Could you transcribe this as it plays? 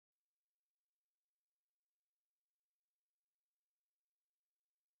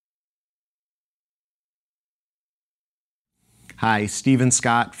Hi, Stephen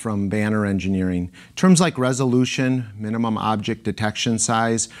Scott from Banner Engineering. Terms like resolution, minimum object detection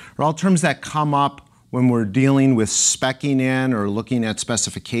size, are all terms that come up when we're dealing with speccing in or looking at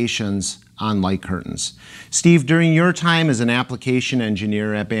specifications on light curtains. Steve, during your time as an application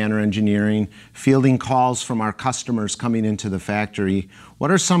engineer at Banner Engineering, fielding calls from our customers coming into the factory, what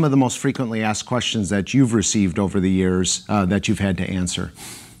are some of the most frequently asked questions that you've received over the years that you've had to answer?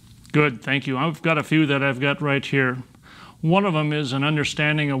 Good, thank you. I've got a few that I've got right here. One of them is an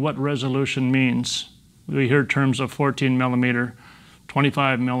understanding of what resolution means. We hear terms of 14 millimeter,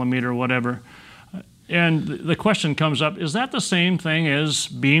 25 millimeter, whatever. And the question comes up, is that the same thing as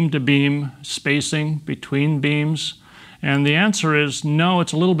beam-to-beam spacing between beams? And the answer is no,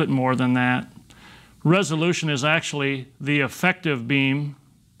 it's a little bit more than that. Resolution is actually the effective beam,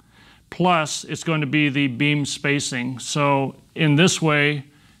 plus it's going to be the beam spacing. So in this way,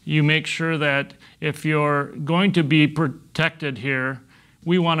 you make sure that if you're going to be protected here,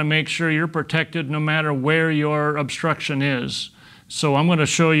 we want to make sure you're protected no matter where your obstruction is. So I'm going to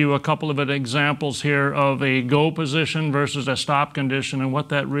show you a couple of examples here of a go position versus a stop condition and what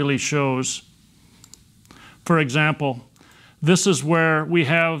that really shows. For example, this is where we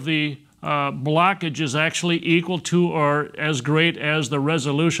have the blockage is actually equal to or as great as the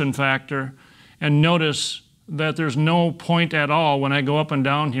resolution factor. And notice that there's no point at all when I go up and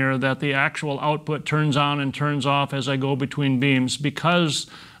down here that the actual output turns on and turns off as I go between beams, because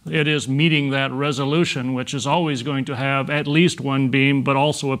it is meeting that resolution, which is always going to have at least one beam, but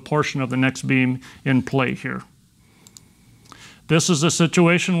also a portion of the next beam in play here. This is a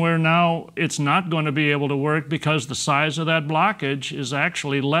situation where now it's not going to be able to work because the size of that blockage is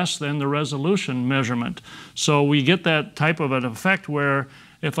actually less than the resolution measurement. So we get that type of an effect where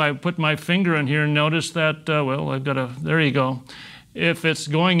if I put my finger in here and notice that, well, I've got a, there you go. If it's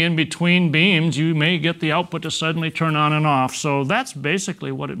going in between beams, you may get the output to suddenly turn on and off. So that's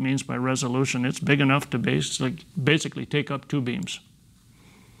basically what it means by resolution. It's big enough to basically take up two beams.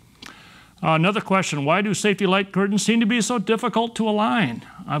 Another question, why do safety light curtains seem to be so difficult to align?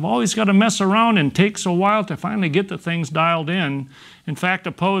 I've always got to mess around and it takes a while to finally get the things dialed in. In fact,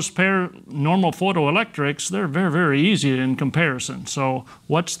 opposed pair normal photoelectrics, they're very, very easy in comparison. So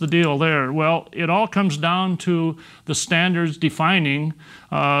what's the deal there? Well, it all comes down to the standards defining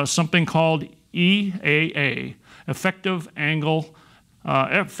something called EAA, effective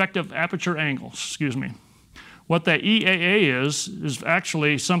aperture angle, excuse me. What that EAA is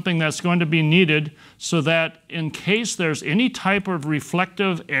actually something that's going to be needed so that in case there's any type of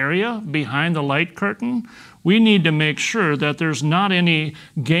reflective area behind the light curtain, we need to make sure that there's not any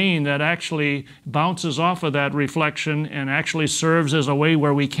gain that actually bounces off of that reflection and actually serves as a way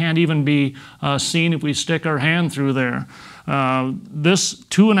where we can't even be seen if we stick our hand through there. This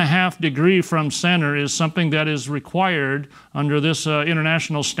 2.5 degree from center is something that is required under this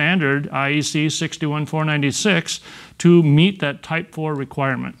international standard, IEC 61496, to meet that Type 4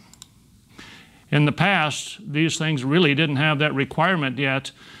 requirement. In the past, these things really didn't have that requirement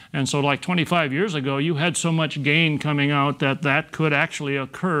yet, and so like 25 years ago, you had so much gain coming out that that could actually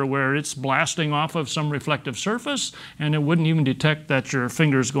occur where it's blasting off of some reflective surface, and it wouldn't even detect that your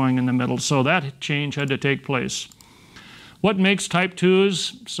finger's going in the middle, so that change had to take place. What makes Type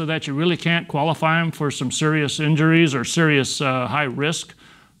 2s so that you really can't qualify them for some serious injuries or serious high risk?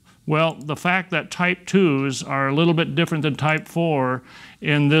 Well, the fact that Type 2s are a little bit different than Type 4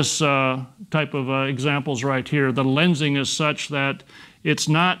 in this type of examples right here. The lensing is such that it's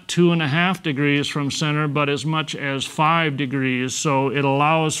not 2.5 degrees from center, but as much as 5 degrees. So it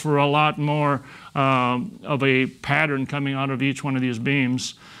allows for a lot more of a pattern coming out of each one of these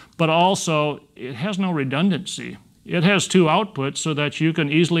beams. But also, it has no redundancy. It has two outputs so that you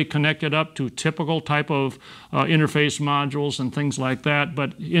can easily connect it up to typical type of interface modules and things like that,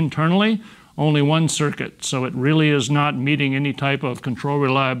 but internally, only one circuit. So it really is not meeting any type of control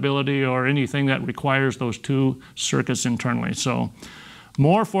reliability or anything that requires those two circuits internally. So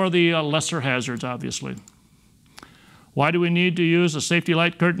more for the lesser hazards, obviously. Why do we need to use a safety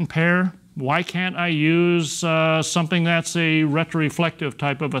light curtain pair? Why can't I use something that's a retroreflective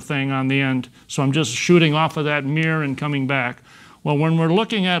type of a thing on the end? So I'm just shooting off of that mirror and coming back. Well, when we're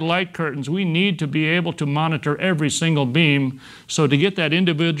looking at light curtains, we need to be able to monitor every single beam. So to get that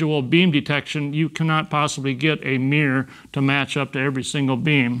individual beam detection, you cannot possibly get a mirror to match up to every single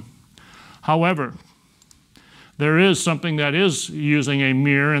beam. However, there is something that is using a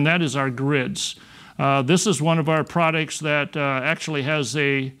mirror, and that is our grids. This is one of our products that actually has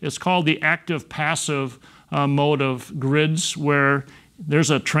it's called the active-passive mode of grids, where there's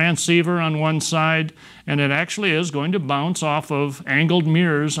a transceiver on one side, and it actually is going to bounce off of angled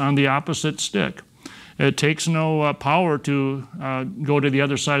mirrors on the opposite stick. It takes no power to go to the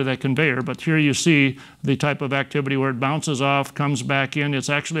other side of that conveyor, but here you see the type of activity where it bounces off, comes back in. It's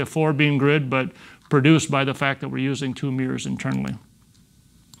actually a 4-beam grid, but produced by the fact that we're using 2 mirrors internally.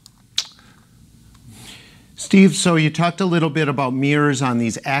 Steve, so you talked a little bit about mirrors on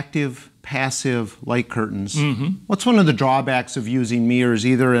these active, passive light curtains. What's one of the drawbacks of using mirrors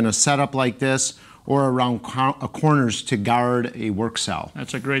either in a setup like this or around corners to guard a work cell?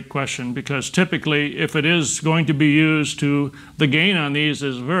 That's a great question, because typically if it is going to be used the gain on these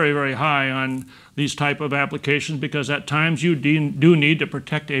is very, very high on these type of applications, because at times you do need to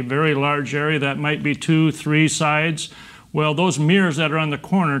protect a very large area that might be 2, 3 sides. Well, those mirrors that are on the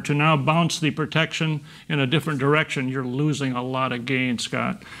corner, to now bounce the protection in a different direction, you're losing a lot of gain,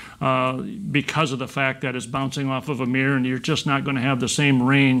 Scott, because of the fact that it's bouncing off of a mirror, and you're just not going to have the same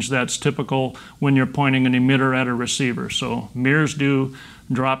range that's typical when you're pointing an emitter at a receiver. So mirrors do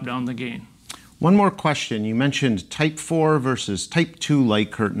drop down the gain. One more question. You mentioned Type 4 versus Type 2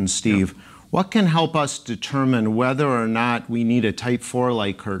 light curtains, Steve. Yep. What can help us determine whether or not we need a Type 4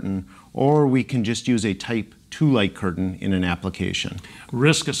 light curtain, or we can just use a Type 2 light curtain in an application?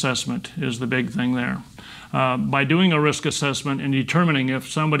 Risk assessment is the big thing there. By doing a risk assessment and determining if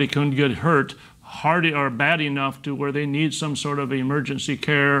somebody can get hurt hard or bad enough to where they need some sort of emergency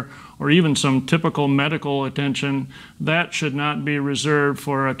care or even some typical medical attention, that should not be reserved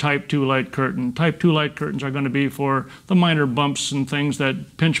for a Type 2 light curtain. Type 2 light curtains are going to be for the minor bumps and things,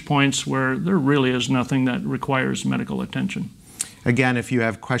 that pinch points where there really is nothing that requires medical attention. Again, if you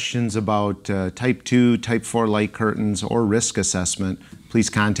have questions about Type 2, Type 4 light curtains or risk assessment, please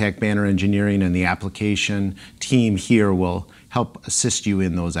contact Banner Engineering, and the application team here will help assist you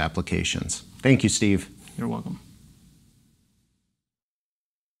in those applications. Thank you, Steve. You're welcome.